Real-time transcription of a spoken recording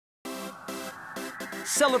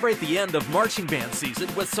Celebrate the end of marching band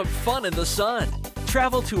season with some fun in the sun.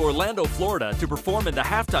 Travel to Orlando, Florida to perform in the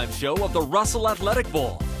halftime show of the Russell Athletic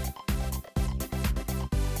Bowl.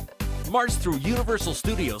 March through Universal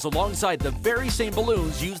Studios alongside the very same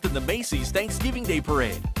balloons used in the Macy's Thanksgiving Day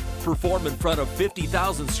Parade. Perform in front of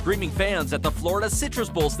 50,000 screaming fans at the Florida Citrus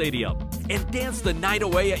Bowl Stadium. And dance the night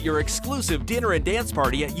away at your exclusive dinner and dance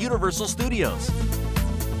party at Universal Studios.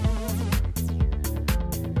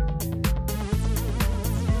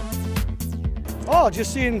 Oh,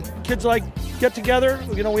 just seeing kids get together.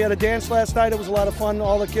 You know, we had a dance last night. It was a lot of fun.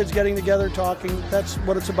 All the kids getting together, talking. That's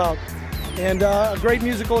what it's about. And a great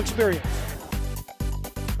musical experience.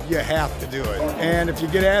 You have to do it. And if you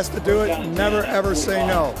get asked to do it, never ever say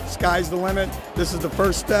no. Sky's the limit. This is the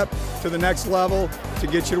first step to the next level to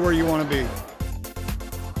get you to where you want to be.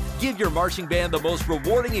 Give your marching band the most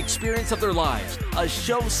rewarding experience of their lives. A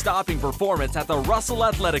show-stopping performance at the Russell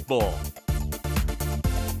Athletic Bowl.